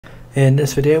In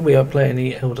this video we are playing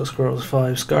the Elder Scrolls V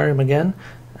Skyrim again,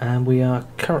 and we are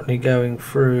currently going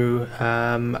through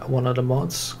one of the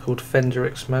mods called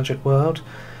Phenderix Magic World.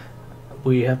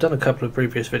 We have done a couple of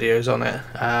previous videos on it,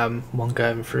 one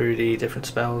going through the different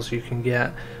spells you can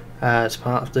get as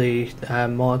part of the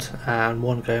mod, and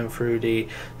one going through the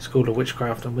School of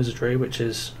Witchcraft and Wizardry, which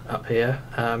is up here.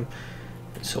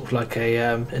 It's sort of like a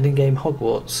an in-game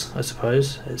Hogwarts, I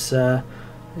suppose. It's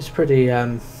pretty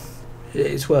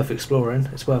it's worth exploring,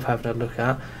 it's worth having a look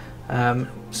at.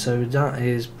 So that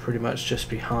is pretty much just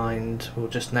behind, or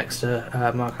just next to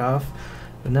Markarth.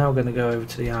 We're now going to go over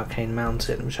to the Arcane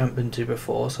Mountain, which I haven't been to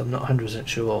before, so I'm not 100%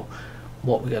 sure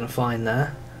what we're going to find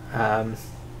there. But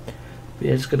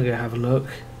yeah, just going to go have a look.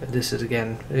 This is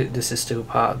this is still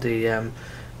part of the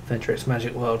Phenderix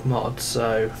Magic World mod,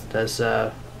 so there's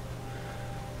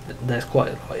quite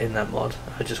a lot in that mod.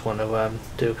 I just want to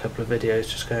do a couple of videos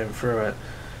just going through it.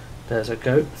 There's a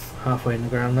goat halfway in the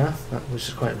ground there, which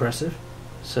is quite impressive.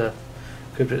 So,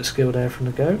 good bit of skill there from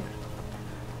the goat.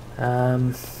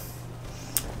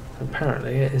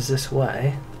 Apparently it is this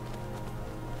way.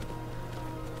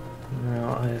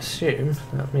 Now I assume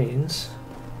that means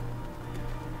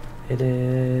it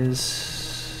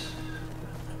is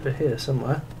over here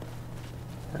somewhere.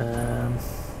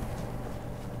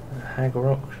 Hag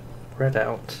Rock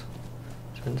Redout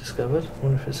has been discovered. I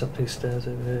wonder if it's up these stairs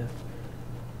over here.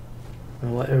 Or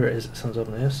whatever it is, it sounds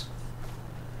ominous.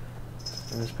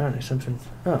 And there's apparently something.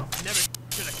 Oh,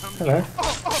 hello.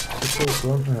 It's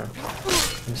awful, isn't it?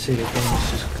 You can see the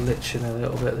game's just glitching a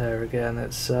little bit there again.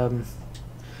 It's the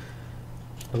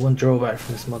one drawback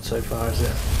from this mod so far is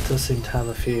it does seem to have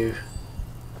a few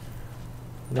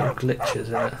little glitches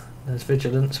in it. There's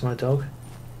Vigilance, my dog.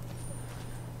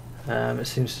 It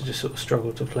seems to just sort of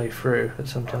struggle to play through at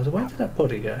sometimes. Where did that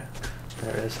body go?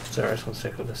 There it is. Sorry, I just want to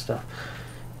take all this stuff.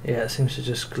 Yeah, it seems to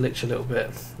just glitch a little bit,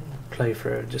 play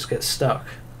through, and just get stuck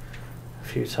a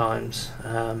few times.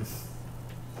 I mean,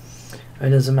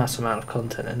 there's a massive amount of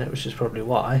content in it, which is probably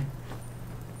why.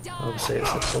 Obviously,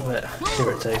 it's a little bit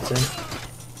irritating.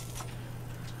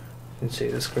 You can see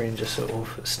the screen just sort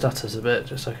of stutters a bit,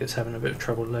 just like it's having a bit of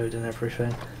trouble loading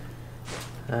everything.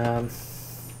 Hey,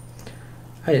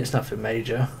 it's nothing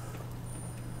major.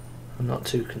 I'm not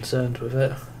too concerned with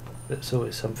it. It's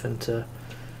always something to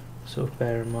sort of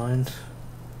bear in mind.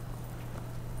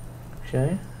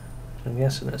 Okay, I'm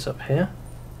guessing it's up here.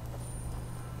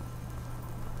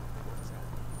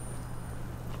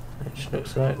 Which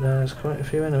looks like there's quite a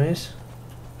few enemies.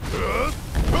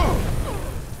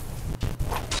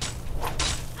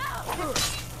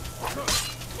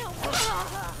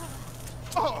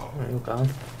 Where are you gone?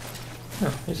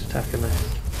 Oh, he's attacking me.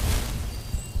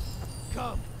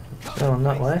 Go on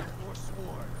that way.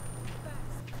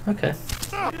 Okay.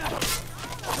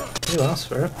 You asked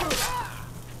for it.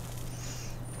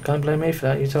 Can't blame me for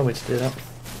that, you told me to do that.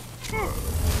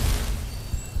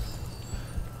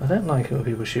 I don't like it when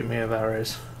people shoot me with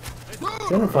arrows. If you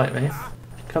want to fight me,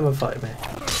 come and fight me.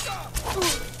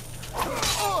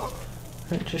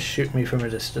 Don't just shoot me from a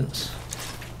distance.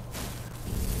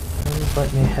 Come and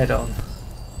fight me head on.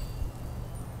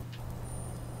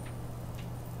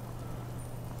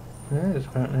 Yeah, there's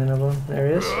apparently another one. There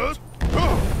he is.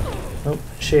 Oh,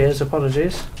 she is.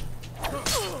 Apologies.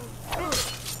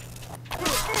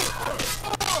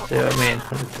 See what I mean?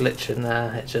 I'm glitching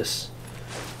there. It just...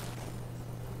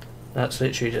 That's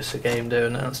literally just a game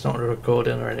doing it. That's not a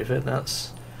recording or anything.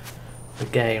 That's the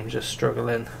game just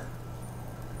struggling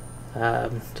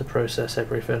to process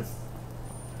everything.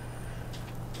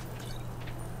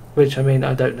 Which, I mean,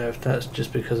 I don't know if that's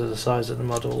just because of the size of the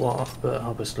mod or what, but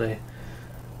obviously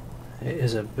it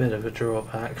is a bit of a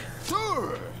drawback.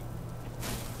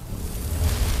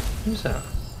 Who's that?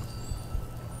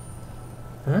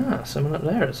 Ah, someone up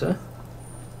there, is there?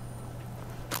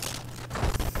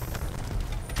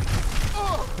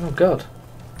 Oh god.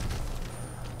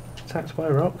 Attacked by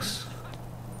rocks.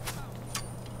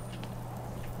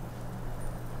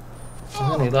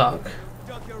 Any luck?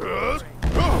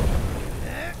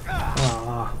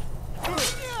 Ah.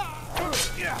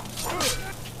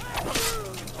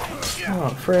 Oh,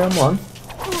 3 on 1.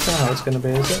 That's not how it's going to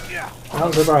be, is it? That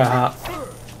was a bright heart.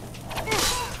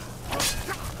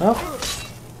 Oh.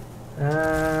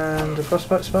 And a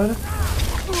frostbite spider.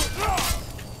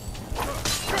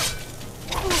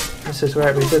 This is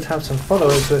where we did have some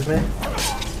followers with me.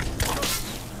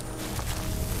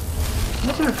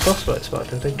 Where's there a frostbite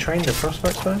spider? They trained a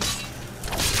frostbite spider?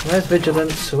 Where's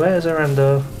Vigilance? Where's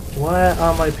Arando? Where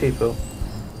are my people?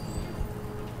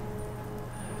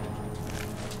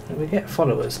 We get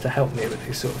followers to help me with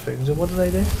these sort of things, and what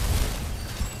do?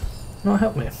 Not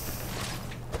help me.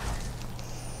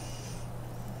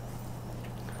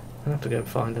 I'll have to go and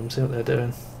find them, see what they're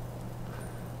doing.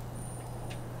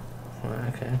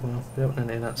 Right, okay, well, we don't want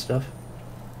any of that stuff.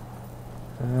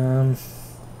 I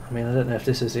mean, I don't know if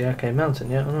this is the Arcane Mountain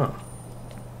yet or not.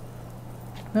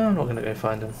 No, I'm not going to go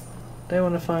find them. They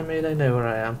want to find me, they know where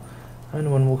I am. I'm the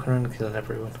one walking around killing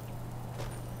everyone.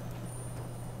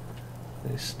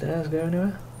 These stairs go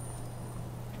anywhere?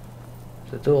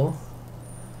 There's a door.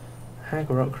 Hag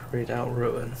Rock, read out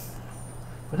ruin.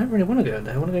 I don't really want to go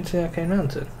there, I want to go to the Arcane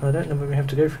Mountain. I don't know where we have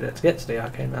to go through there to get to the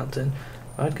Arcane Mountain.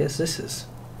 I'd guess this is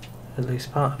at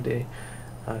least part of the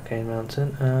Arcane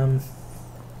Mountain.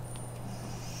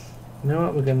 You know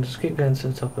what, we're going to just keep going to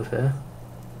the top of here.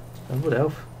 A wood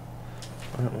elf.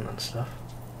 I don't want that stuff.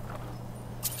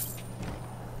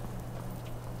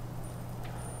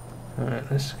 Alright,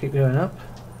 let's keep going up.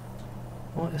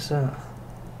 What is that?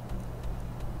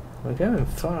 We're going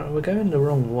far, we're going the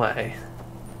wrong way.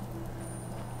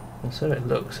 Well, so it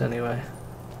looks anyway.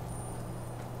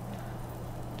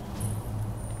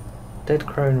 Dead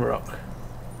Crone Rock.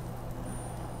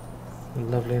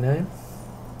 Lovely name.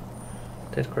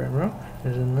 Dead Crone Rock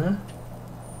is in there.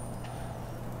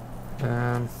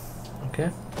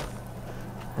 Okay.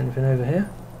 Anything over here?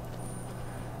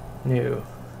 No.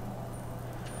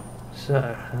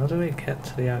 So, how do we get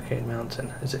to the Arcane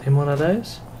Mountain? Is it in one of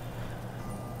those?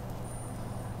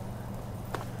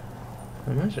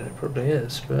 I imagine it probably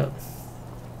is, but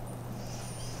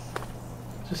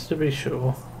just to be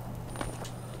sure,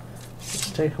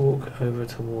 let's take a walk over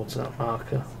towards that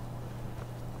marker.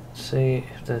 See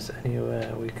if there's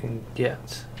anywhere we can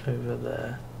get over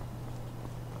there.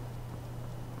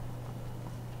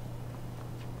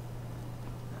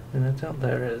 And I doubt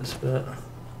there is, but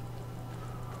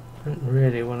I don't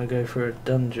really want to go for a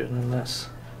dungeon unless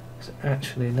it's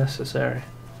actually necessary.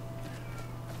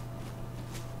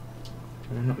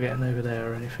 We're not getting over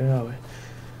there or anything, are we?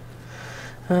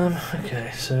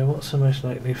 Okay, so what's the most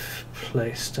likely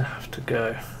place to have to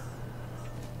go?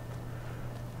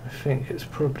 I think it's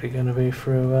probably going to be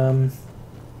through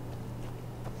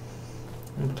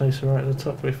the place right at the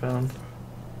top we found.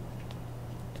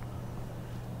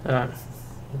 Alright,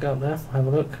 we'll go up there, have a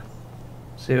look,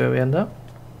 see where we end up.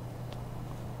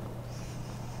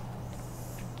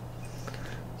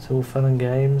 It's all fun and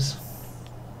games.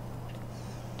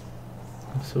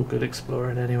 It's all good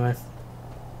exploring anyway.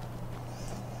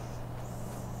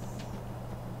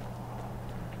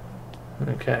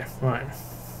 Okay, right.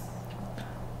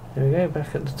 Here we go,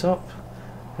 back at the top.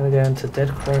 Gonna go into Dead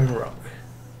Crone Rock.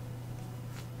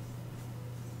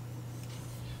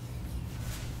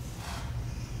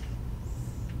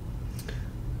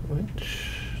 Which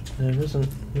there isn't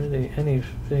really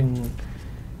anything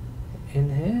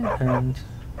in here, and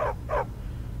I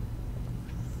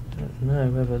don't know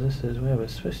whether this is where we're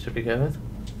supposed to be going.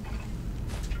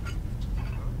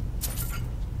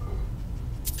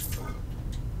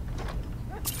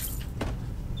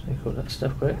 Take all that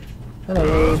stuff quick.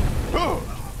 Hello!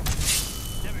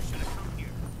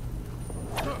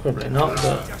 Probably not,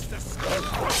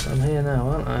 but I'm here now,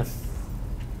 aren't I?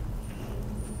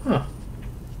 Huh.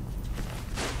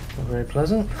 Not very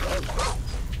pleasant.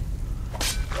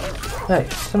 Hey,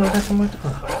 someone back on my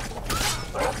door.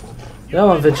 Go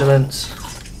on, Vigilance.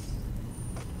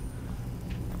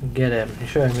 Get him. You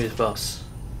show him who's boss.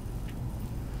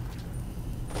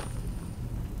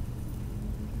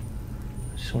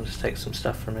 I just want to take some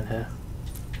stuff from in here.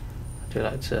 I do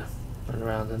like to run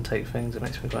around and take things. It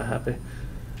makes me quite happy.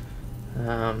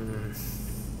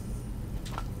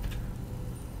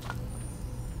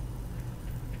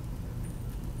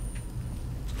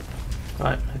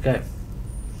 Right, okay.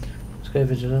 Let's go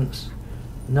Vigilance.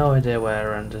 No idea where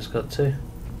Randa's got to.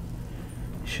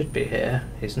 He should be here.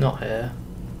 He's not here.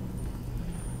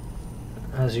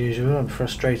 As usual, I'm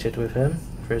frustrated with him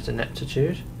for his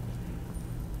ineptitude.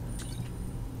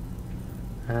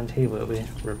 And he will be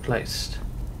replaced.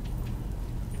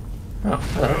 Oh,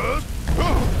 hello.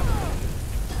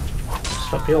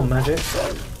 Stop your magic.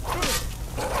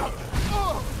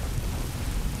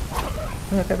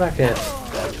 Oh, get back here.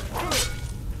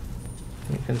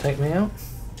 You can take me out.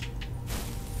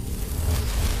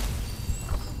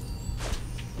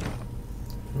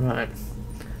 Right.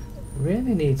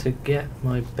 Really need to get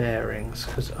my bearings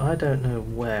because I don't know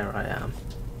where I am.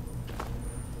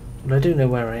 Well, I do know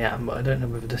where I am, but I don't know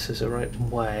whether this is the right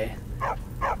way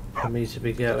for me to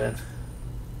be going.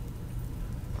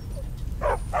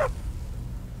 Oh,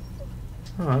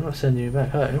 I'm not sending you back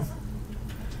home.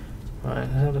 Right,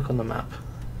 let's have a look on the map.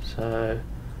 So,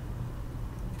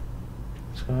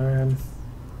 Skyrim,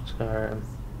 Skyrim,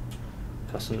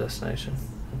 custom destination.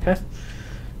 Okay,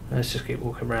 let's just keep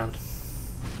walking around.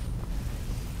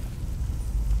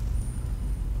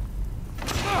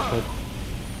 awkward.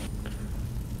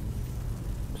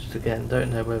 Just again,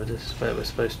 don't know whether this is where we're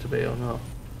supposed to be or not.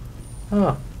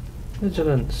 Ah,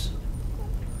 vigilance.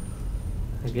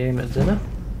 A game at dinner.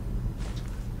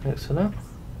 Excellent.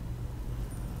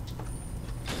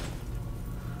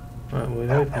 Right, we've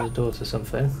opened the door to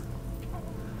something.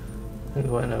 I think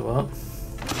we won't know what.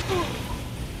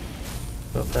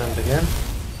 Got burned again.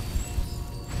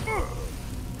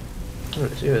 Oh,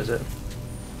 it's you, is it?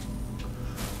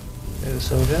 Get the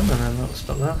soul gem and then that'll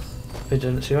stop that.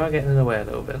 Vigilance, you are getting in the way a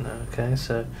little bit now, okay?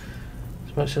 So,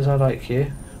 as much as I like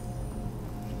you,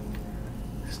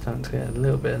 it's starting to get a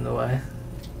little bit in the way.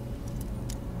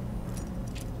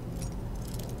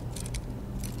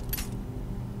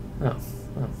 Oh,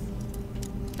 well.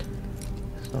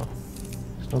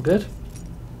 It's not good.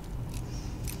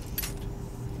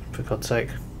 For God's sake.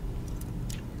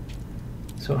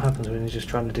 So what happens when you're just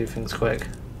trying to do things quick?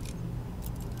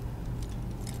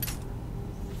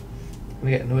 I'm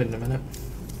gonna get annoyed in a minute.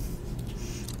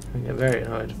 I'm gonna get very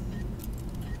annoyed.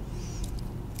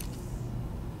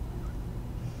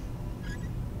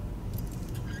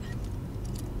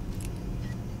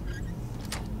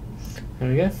 There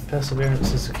we go,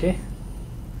 perseverance is the key.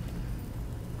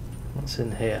 What's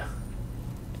in here?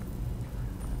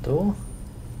 Door?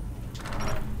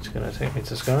 It's going to take me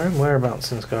to Skyrim.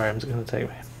 Whereabouts in Skyrim is it going to take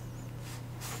me?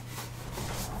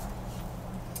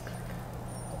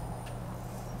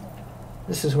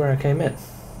 This is where I came in. So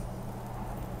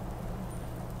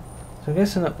I'm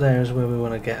guessing up there is where we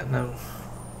want to get. Now,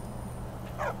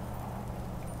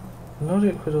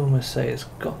 logic would almost say it's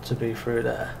got to be through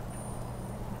there.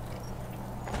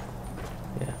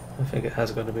 Yeah, I think it has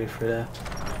got to be through there.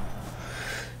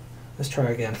 Let's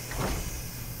try again.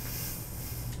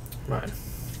 Right,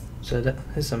 so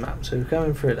here's the map. So we're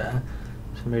going through there.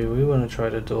 So maybe we want to try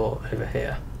the door over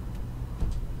here.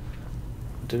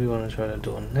 Do we want to try the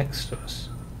door next to us?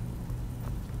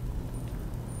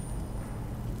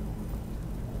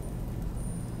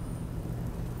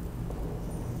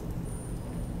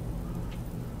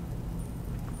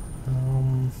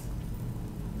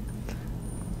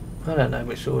 I don't know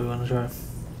which door we want to try.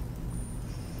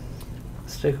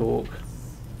 Let's take a walk.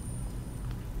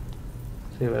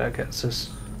 See where that gets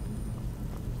us.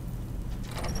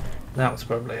 That's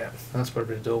probably it. That's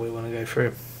probably the door we want to go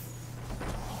through.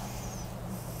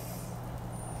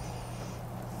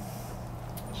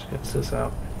 Which gets us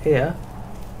out here.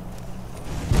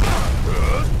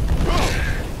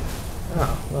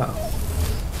 Oh, wow.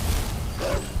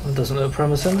 That doesn't look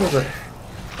promising, does it?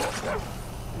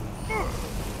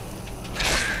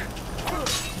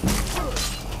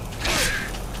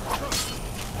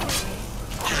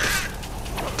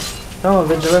 Come on,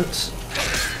 Vigilance.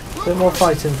 A bit more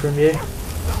fighting from you.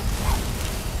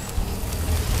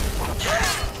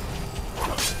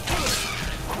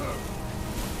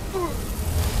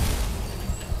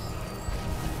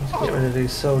 Let's get rid of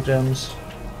these soul gems.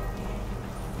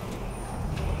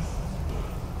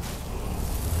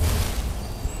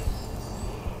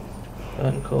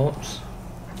 Burnt corpse.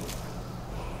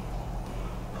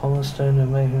 Polystone of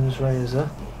Mayhem's razor.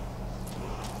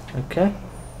 Okay.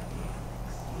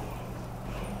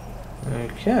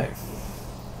 Okay.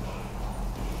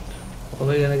 What are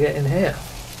we going to get in here?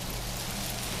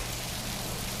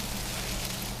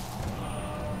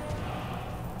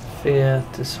 Fear,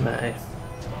 dismay.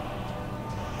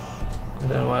 I don't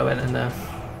know why I went in there.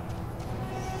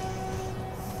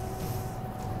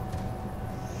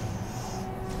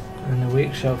 And the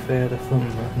weak shall fear the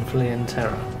thunder and flee in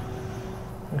terror.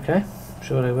 Okay,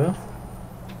 sure they will.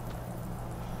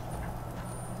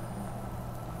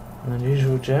 An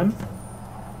unusual gem.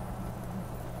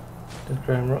 The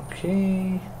ground rock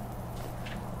key.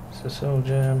 It's a soul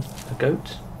gem. A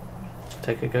goat.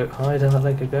 Take a goat hide and I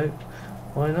like a goat.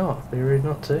 Why not? Be rude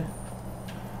not to.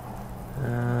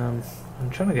 I'm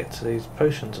trying to get to these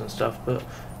potions and stuff, but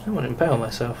I don't want to impale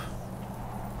myself.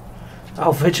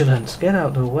 Oh, Vigilance! Get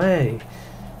out the way!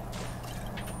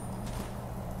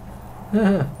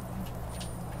 Didn't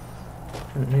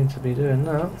mean to be doing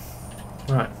that.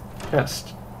 Right,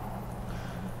 chest.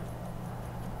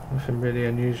 Nothing really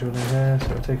unusual in there,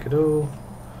 so I'll take it all.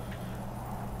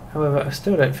 However, I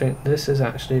still don't think this is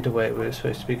actually the way we're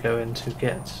supposed to be going to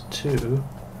get to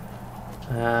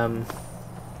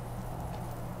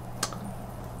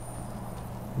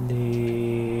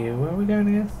where are we going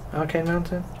again? Arcane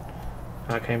Mountain?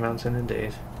 Arcane Mountain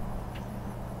indeed.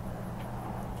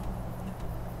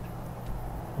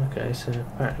 Okay, so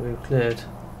apparently we've cleared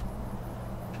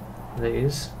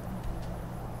these.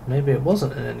 Maybe it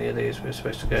wasn't in any of these we were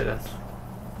supposed to go then.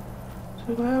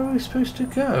 So where are we supposed to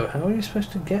go? How are we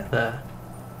supposed to get there?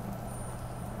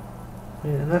 I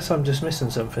mean, unless I'm just missing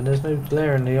something, there's no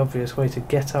glaringly obvious way to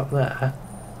get up there.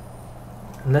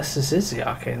 Unless this is the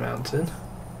Arcane Mountain.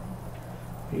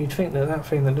 You'd think that that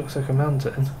thing that looks like a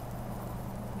mountain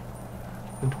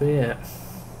would be it.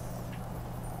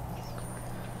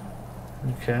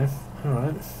 Okay,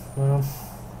 alright. Well,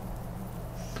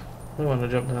 I don't want to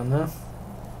jump down there.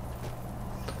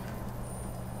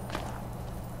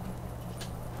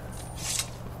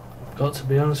 Got to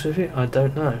be honest with you, I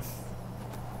don't know.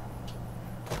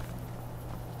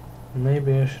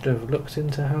 Maybe I should have looked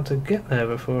into how to get there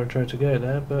before I tried to go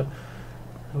there, but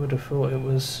I would have thought it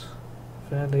was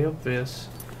fairly obvious.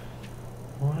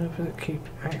 Why does it keep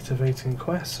activating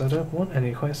quests? I don't want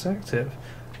any quests active.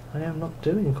 I am not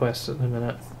doing quests at the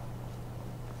minute.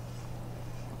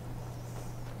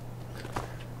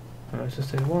 Right, let's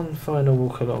just do one final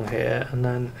walk along here, and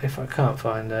then if I can't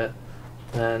find it,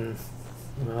 then,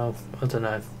 well, I don't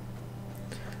know.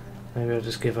 Maybe I'll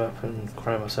just give up and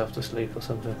cry myself to sleep or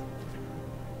something.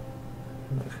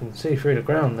 I can see through the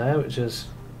ground there, which is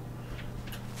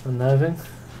unnerving.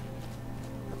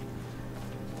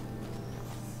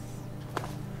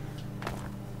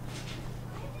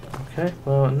 Okay,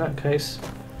 well in that case,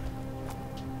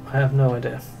 I have no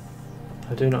idea.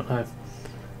 I do not know.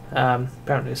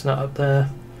 Apparently it's not up there.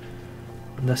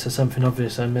 Unless there's something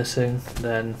obvious I'm missing,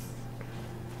 then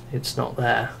it's not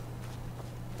there.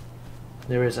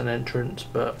 There is an entrance,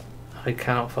 but I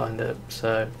cannot find it,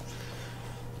 so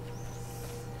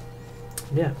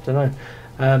yeah, don't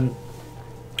know.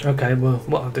 Okay, well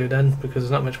what I'll do then, because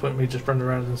there's not much point in me just running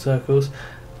around in circles,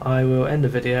 I will end the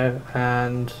video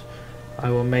and I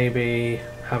will maybe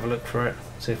have a look for it,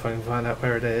 see if I can find out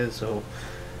where it is or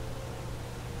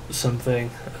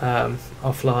something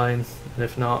offline, and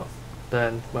if not,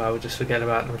 then well, we'll just forget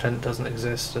about it and pretend it doesn't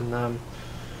exist, and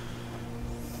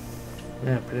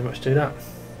yeah, pretty much do that.